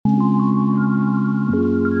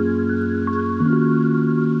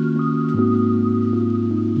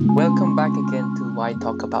I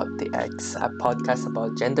Talk About the X, a podcast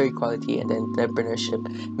about gender equality and entrepreneurship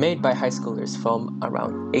made by high schoolers from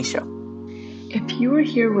around Asia. If you were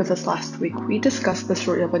here with us last week, we discussed the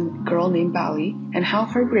story of a girl named Bali and how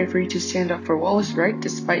her bravery to stand up for what was right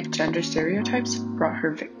despite gender stereotypes brought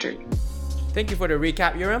her victory. Thank you for the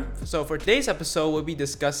recap, Yuram. So for today's episode, we'll be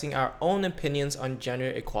discussing our own opinions on gender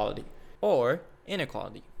equality or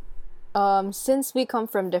inequality. Since we come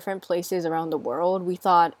from different places around the world, we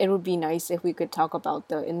thought it would be nice if we could talk about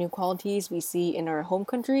the inequalities we see in our home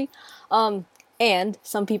country. And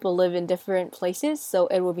some people live in different places, so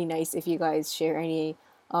it would be nice if you guys share any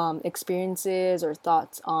experiences or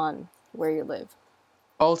thoughts on where you live.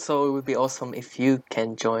 Also, it would be awesome if you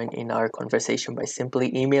can join in our conversation by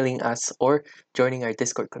simply emailing us or joining our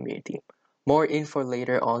Discord community. More info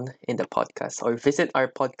later on in the podcast, or visit our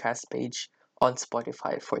podcast page on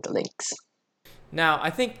Spotify for the links. Now,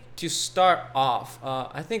 I think to start off,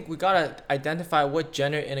 I think we gotta identify what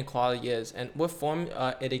gender inequality is and what form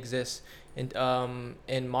it exists in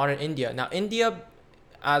modern India. Now, India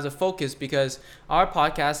as a focus, because our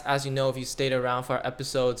podcast, as you know, if you stayed around for our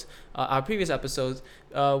episodes, our previous episodes,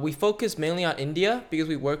 we focus mainly on India because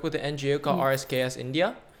we work with an NGO called RSKS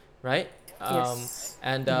India, right? Yes.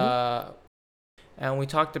 And we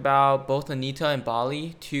talked about both Anita and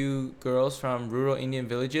Bali, two girls from rural Indian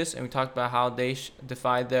villages, and we talked about how they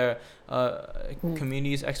defied their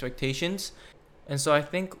community's expectations. And so I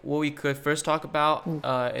think what we could first talk about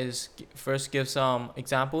is first give some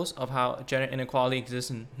examples of how gender inequality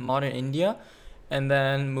exists in modern India, and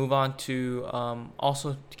then move on to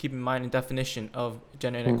also to keep in mind the definition of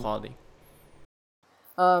gender inequality.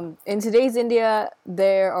 In today's India,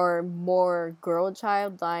 there are more girl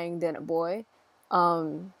child dying than a boy.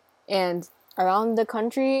 And around the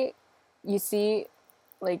country, you see,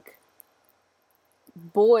 like,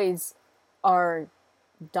 boys are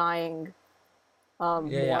dying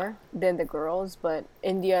more than the girls, but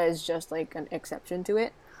India is just like an exception to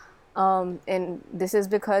it. And this is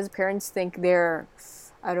because parents think they're,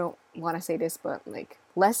 I don't want to say this, but like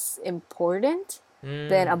less important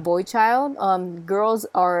than a boy child. Girls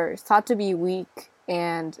are thought to be weak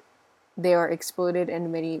and they are exploited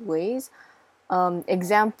in many ways.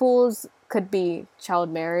 Examples could be child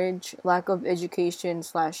marriage, lack of education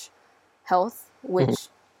 / health, which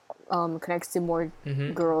connects to more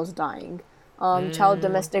girls dying. Child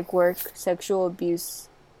domestic work, sexual abuse,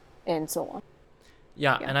 and so on.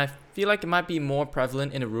 Yeah, and I feel like it might be more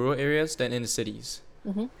prevalent in the rural areas than in the cities.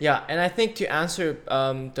 Yeah, and I think to answer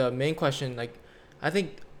the main question, like, I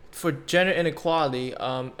think for gender inequality,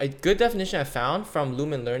 a good definition I found from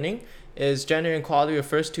Lumen Learning is gender inequality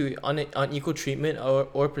refers to unequal treatment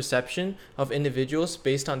or perception of individuals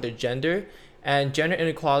based on their gender. And gender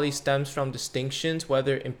inequality stems from distinctions,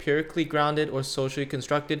 whether empirically grounded or socially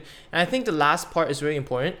constructed. And I think the last part is really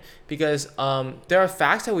important because there are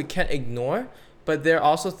facts that we can't ignore, but there are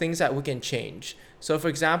also things that we can change. So, for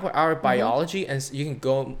example, our biology, and you can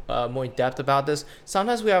go more in depth about this.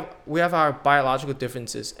 Sometimes we have our biological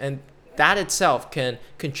differences, and that itself can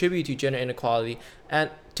contribute to gender inequality.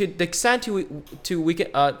 And to the extent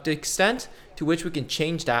the extent to which we can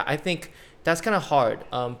change that, I think that's kind of hard,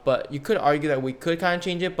 but you could argue that we could kind of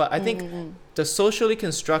change it. But I think the socially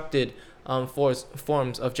constructed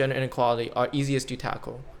forms of gender inequality are easiest to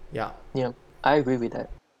tackle. Yeah, I agree with that.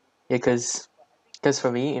 Because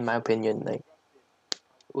for me, in my opinion, like,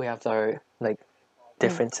 we have our like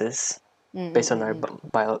differences based on our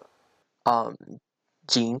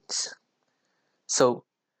genes. So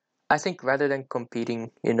I think rather than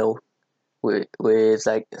competing, with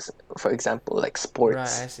like, for example, like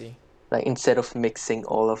sports, right. I see. like, instead of mixing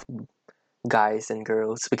all of guys and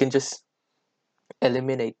girls, we can just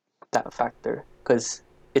eliminate that factor because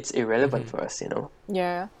it's irrelevant for us.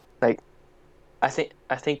 Yeah. Like, I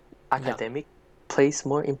think academic plays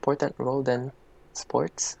more important role than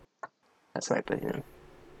sports. That's my opinion.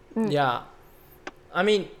 Yeah, I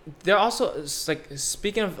mean, there are also, like,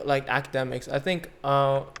 speaking of like academics, I think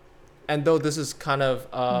and though this is kind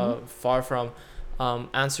of far from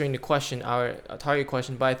answering the question, our target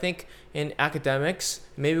question, but I think in academics,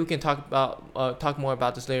 maybe we can talk more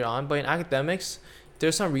about this later on. But in academics,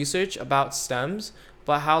 there's some research about STEMs,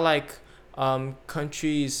 but how like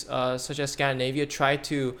countries such as Scandinavia try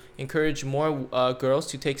to encourage more girls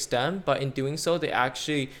to take STEM, but in doing so, they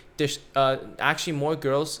actually more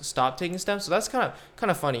girls stop taking STEM. So that's kind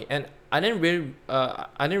of funny. And I didn't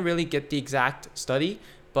really get the exact study,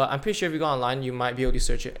 but I'm pretty sure if you go online, you might be able to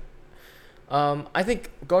search it. I think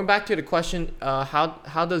going back to the question,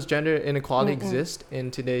 how does gender inequality exist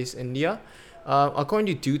in today's India?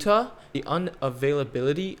 According to Duta, the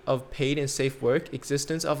unavailability of paid and safe work,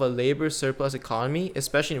 existence of a labor surplus economy,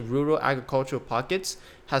 especially in rural agricultural pockets,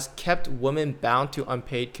 has kept women bound to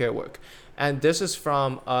unpaid care work. And this is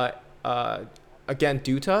from, again,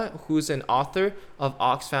 Duta, who's an author of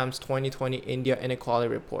Oxfam's 2020 India Inequality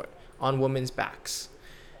Report on women's backs.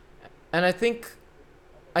 And I think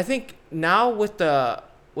now with the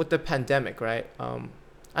pandemic, right?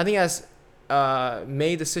 I think has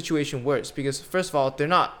made the situation worse because first of all,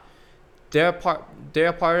 they're part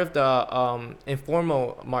of the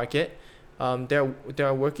informal market.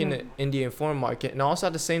 They're working in the informal market, and also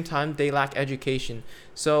at the same time they lack education.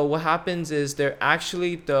 So what happens is they're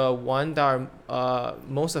actually the one that are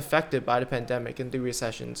most affected by the pandemic and the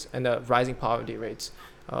recessions and the rising poverty rates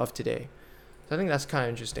of today. So I think that's kind of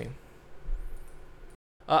interesting.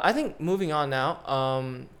 I think moving on now.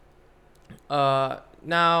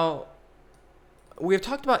 Now we have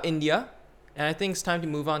talked about India, and I think it's time to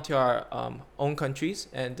move on to our own countries,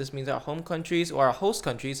 and this means our home countries or our host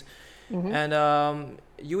countries. Mm-hmm. And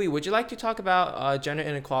Yui, would you like to talk about gender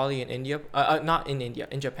inequality in India? Not in India,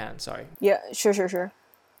 in Japan. Sorry. Yeah, sure.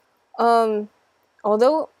 Um,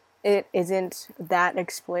 Although it isn't that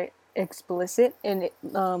explicit in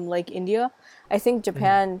like India, I think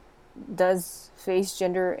Japan does face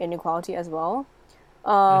gender inequality as well.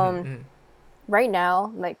 Um, Mm-hmm. right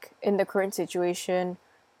now, like in the current situation,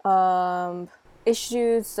 um,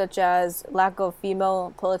 issues such as lack of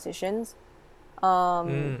female politicians, um,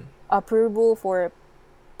 Mm. approval for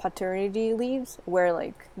paternity leaves, where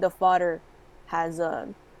like the father has a,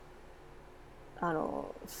 I don't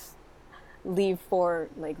know, leave for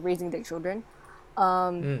like raising their children,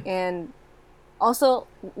 Mm. and also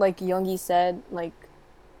like Youngie said, like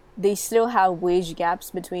they still have wage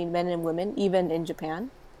gaps between men and women even in Japan.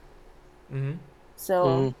 Mm-hmm.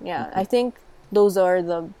 So yeah, Mm-hmm. I think those are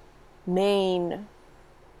the main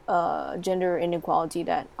gender inequality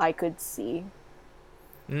that I could see.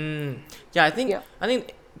 Mm. Yeah, Yeah. I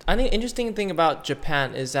think interesting thing about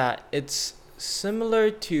Japan is that it's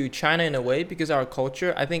similar to China in a way because our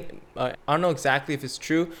culture. I think I don't know exactly if it's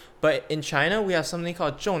true, but in China we have something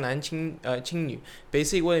called 重男轻女.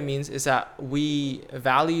 Basically, what it means is that we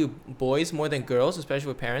value boys more than girls, especially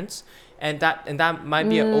with parents, and that might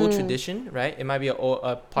be an old Mm. tradition, right? It might be a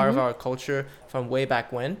part of Mm-hmm. our culture from way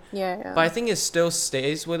back when. Yeah. But I think it still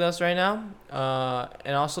stays with us right now.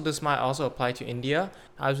 And also, this might also apply to India,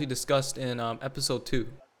 as we discussed in episode 2.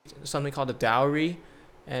 Something called the dowry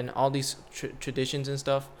and all these traditions and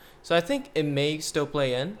stuff. So I think it may still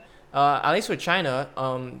play in. At least for China,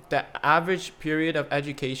 the average period of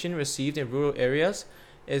education received in rural areas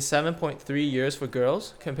is 7.3 years for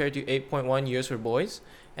girls compared to 8.1 years for boys.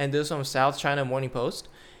 And this is from South China Morning Post.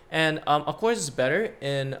 And of course, it's better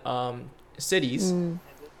in cities, Mm.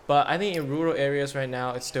 but I think in rural areas right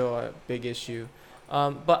now, it's still a big issue.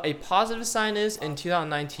 But a positive sign is in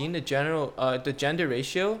 2019, the gender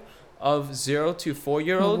ratio of 0 to 4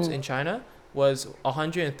 year olds Mm-hmm. in China was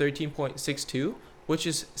 113.62, which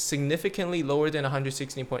is significantly lower than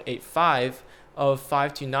 116.85 of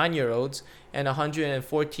 5 to 9 year olds and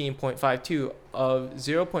 114.52 of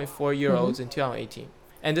 0.4 year olds Mm-hmm. in 2018.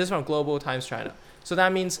 And this is from Global Times China. So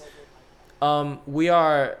that means we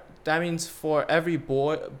are that means for every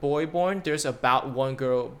boy born there's about one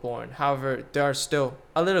girl born. However, there are still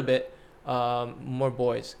a little bit more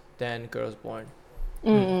boys than girls born.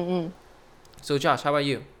 Mm-mm-mm. So Josh, how about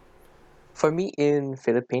you? For me in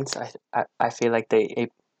Philippines, I feel like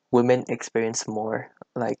women experience more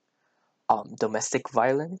like domestic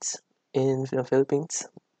violence in the Philippines.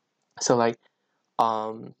 So like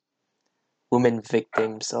um women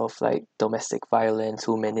victims of like domestic violence,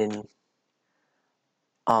 women in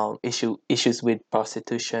issues with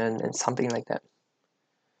prostitution and something like that.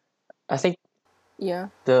 I think Yeah.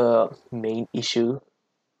 the main issue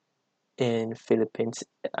in Philippines,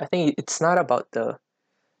 I think it's not about the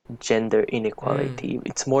gender Mm. inequality.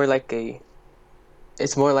 It's more like a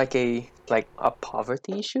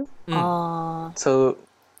poverty issue. Mm. Uh So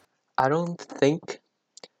I don't think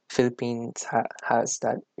Philippines has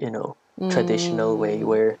that, traditional way mm.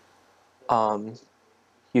 where um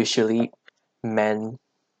usually men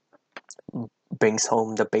brings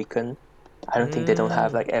home the bacon. I don't think they don't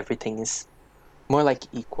have Mm. like everything is more like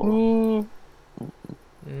equal. Mm.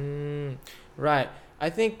 Mm. Right. I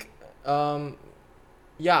think um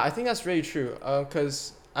yeah, I think that's really true.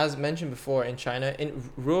 Because as mentioned before, in China,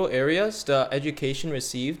 in rural areas, the education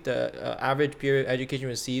received, the average period education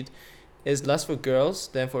received, is less for girls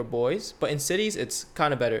than for boys. But in cities, it's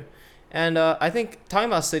kind of better. And I think talking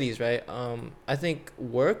about cities, right? I think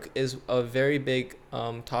work is a very big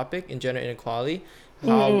topic in gender inequality.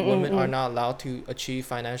 how women are not allowed to achieve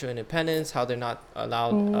financial independence, how they're not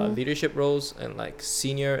allowed leadership roles and like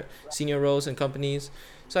senior roles in companies.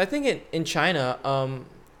 So I think in China,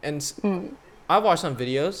 I watched some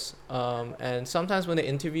videos, and sometimes when they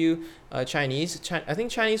interview I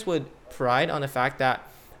think Chinese would pride on the fact that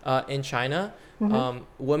in China,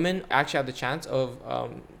 women actually have the chance of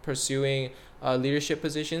pursuing leadership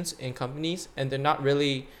positions in companies, and they're not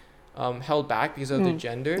really held back because of their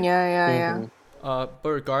gender. Mm-hmm. But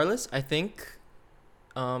regardless, I think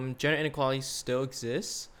gender inequality still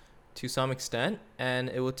exists to some extent, and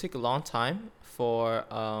it will take a long time for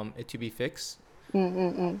it to be fixed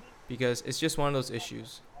because it's just one of those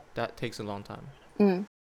issues that takes a long time.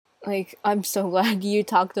 Like, I'm so glad you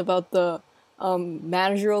talked about the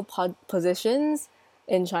managerial positions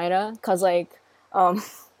in China, because um,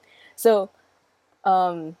 so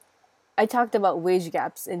I talked about wage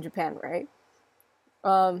gaps in Japan, right?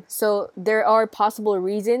 So there are possible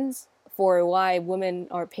reasons for why women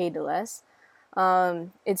are paid less.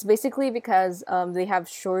 It's basically because they have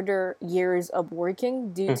shorter years of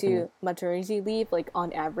working due to maternity leave, like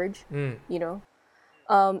on average, you know.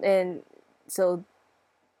 And so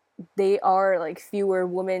they are like fewer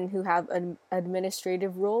women who have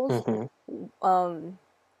administrative roles.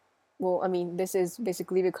 Well, I mean, this is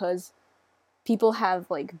basically because people have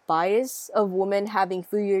like bias of women having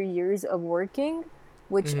fewer years of working,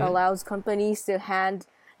 which allows companies to hand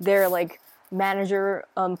their like manager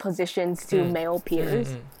positions to male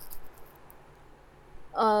peers.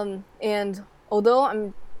 And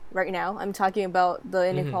although right now I'm talking about the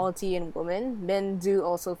inequality in women, men do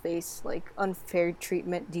also face like unfair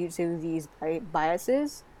treatment due to these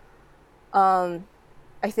biases. I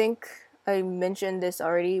think I mentioned this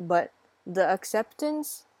already, but the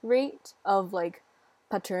acceptance rate of like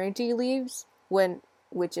paternity leaves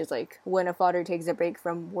which is like when a father takes a break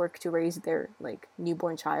from work to raise their like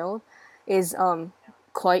newborn child, is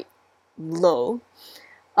quite low.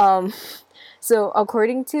 Um, so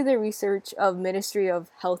according to the research of Ministry of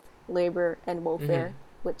Health, Labor and Welfare,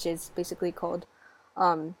 which is basically called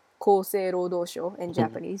厚生労働省 in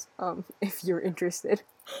Japanese, if you're interested,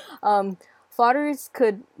 fathers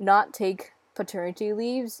could not take paternity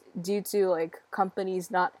leaves due to like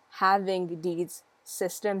companies not having these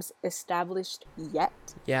systems established yet.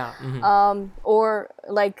 Yeah. Or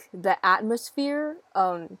like the atmosphere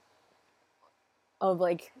of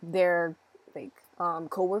like their like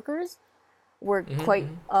coworkers were quite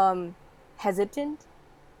hesitant,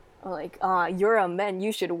 like you're a man,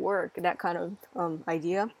 you should work, that kind of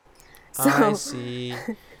idea. So I see.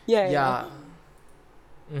 yeah.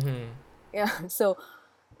 So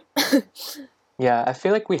Yeah, I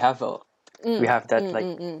feel like we have that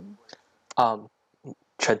like um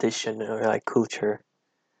tradition or like culture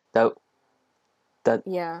that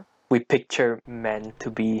yeah. we picture men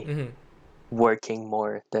to be working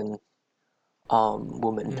more than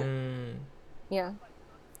women. Yeah.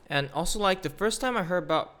 And also, like the first time I heard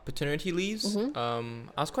about paternity leaves, I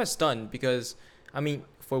was quite stunned because, I mean,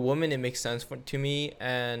 for women it makes sense to me,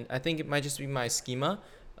 and I think it might just be my schema,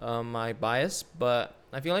 my bias. But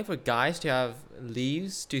I feel like for guys to have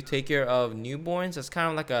leaves to take care of newborns, that's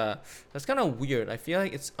kind of weird. I feel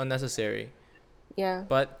like it's unnecessary. Yeah.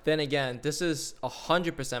 But then again, this is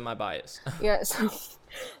 100% my bias. Yeah. So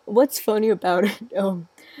what's funny about it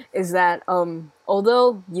is that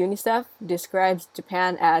although UNICEF describes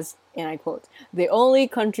Japan as, and I quote, the only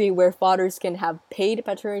country where fathers can have paid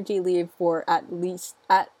paternity leave for at least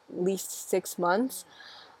 6 months,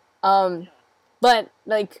 but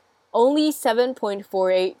like only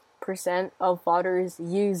 7.48% of fathers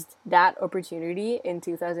used that opportunity in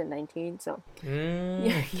 2019. So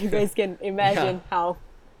yeah, you guys can imagine how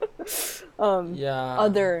Yeah.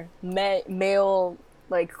 other male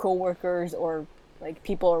like coworkers or like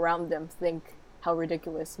people around them think how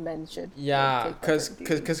ridiculous men should Yeah, take cause, paternity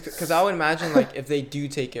cause, leave. cause, cause I would imagine like if they do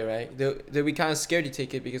take it, right, they'll be kind of scared to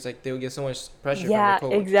take it because like they'll get so much pressure from their Yeah,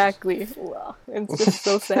 coworkers. exactly. Wow, it's just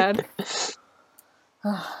so sad.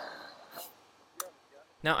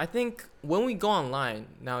 Now I think when we go online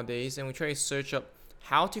nowadays and we try to search up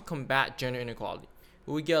how to combat gender inequality,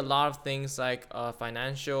 we get a lot of things like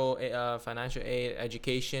financial aid,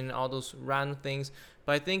 education, all those random things.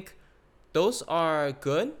 But I think those are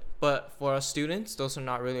good, but for us students, those are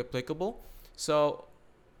not really applicable. So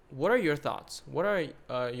what are your thoughts? What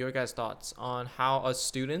are your guys' thoughts on how us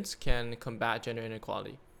students can combat gender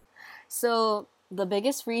inequality? So the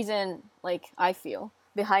biggest reason, like I feel,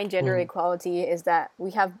 behind gender equality is that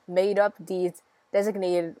we have made up these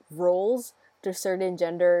designated roles to certain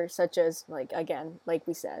gender, such as like again, like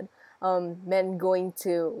we said, men going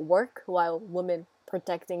to work while women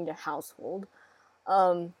protecting the household.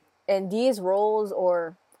 And these roles,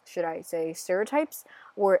 or should I say stereotypes,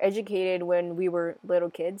 were educated when we were little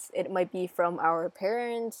kids. It might be from our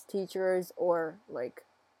parents, teachers, or like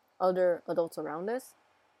other adults around us.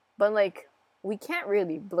 But like we can't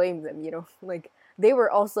really blame them, you know? Like they were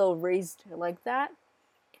also raised like that.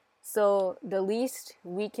 So the least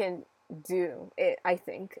we can do, I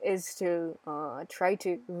think, is to try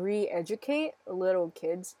to re-educate little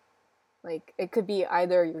kids. Like it could be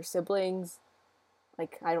either your siblings,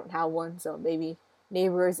 like I don't have one, so maybe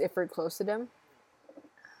neighbors if we're close to them.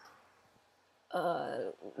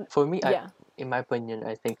 For me, Yeah. in my opinion,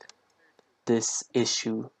 I think this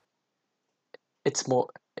issue, it's more,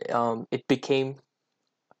 it became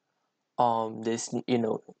this,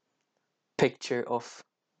 picture of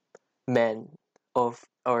men, of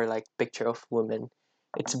or like picture of women.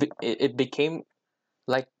 It became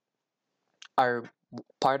like our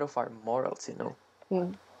part of our morals,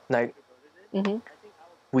 Mm. like Mm-hmm.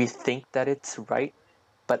 we think that it's right,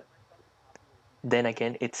 but then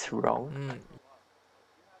again it's wrong.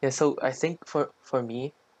 Yeah, so I think for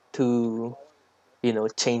me to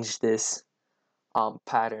change this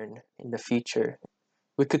pattern in the future,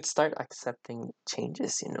 we could start accepting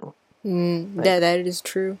changes, like That is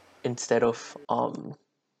true. instead of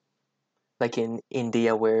like in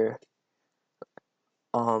India where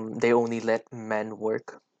they only let men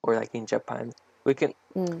work, or like in Japan, we can,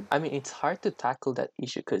 Mm. I mean, it's hard to tackle that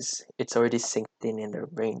issue because it's already synced in their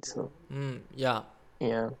brain. So Yeah.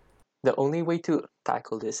 yeah, the only way to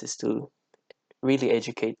tackle this is to really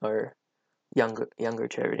educate our younger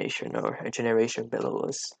generation, or a generation below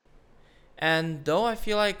us. And though I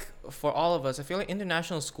feel like for all of us, I feel like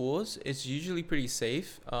international schools is usually pretty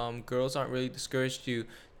safe. Girls aren't really discouraged to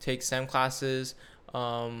take STEM classes,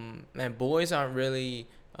 and boys aren't really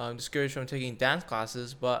discouraged from taking dance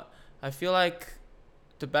classes. But I feel like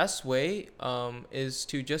the best way is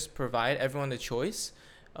to just provide everyone the choice,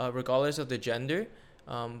 regardless of the gender,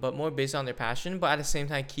 but more based on their passion. But at the same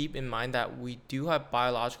time, keep in mind that we do have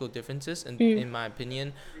biological differences, and in my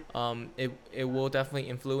opinion, it will definitely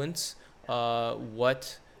influence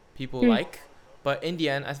what people like. But in the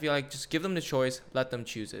end, I feel like just give them the choice, let them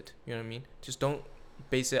choose it. You know what I mean? Just don't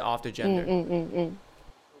base it off their gender.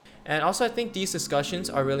 And also, I think these discussions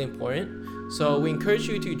are really important. So we encourage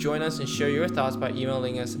you to join us and share your thoughts by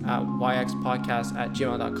emailing us at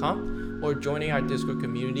yxpodcast@gmail.com or joining our Discord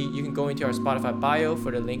community. You can go into our Spotify bio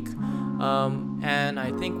for the link. And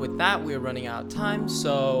I think with that, we're running out of time.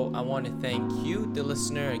 So I want to thank you, the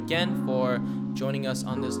listener, again for joining us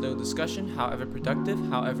on this little discussion, however productive,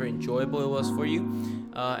 however enjoyable it was for you.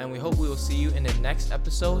 And we hope we will see you in the next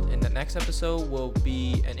episode. In the next episode will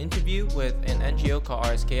be an interview with an NGO called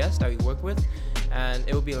RSKS that we work with. And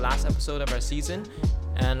it will be the last episode of our season.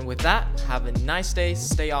 And with that, have a nice day,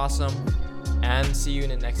 stay awesome, and see you in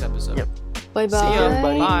the next episode. Yep. Bye bye. See you,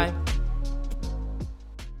 everybody. Bye.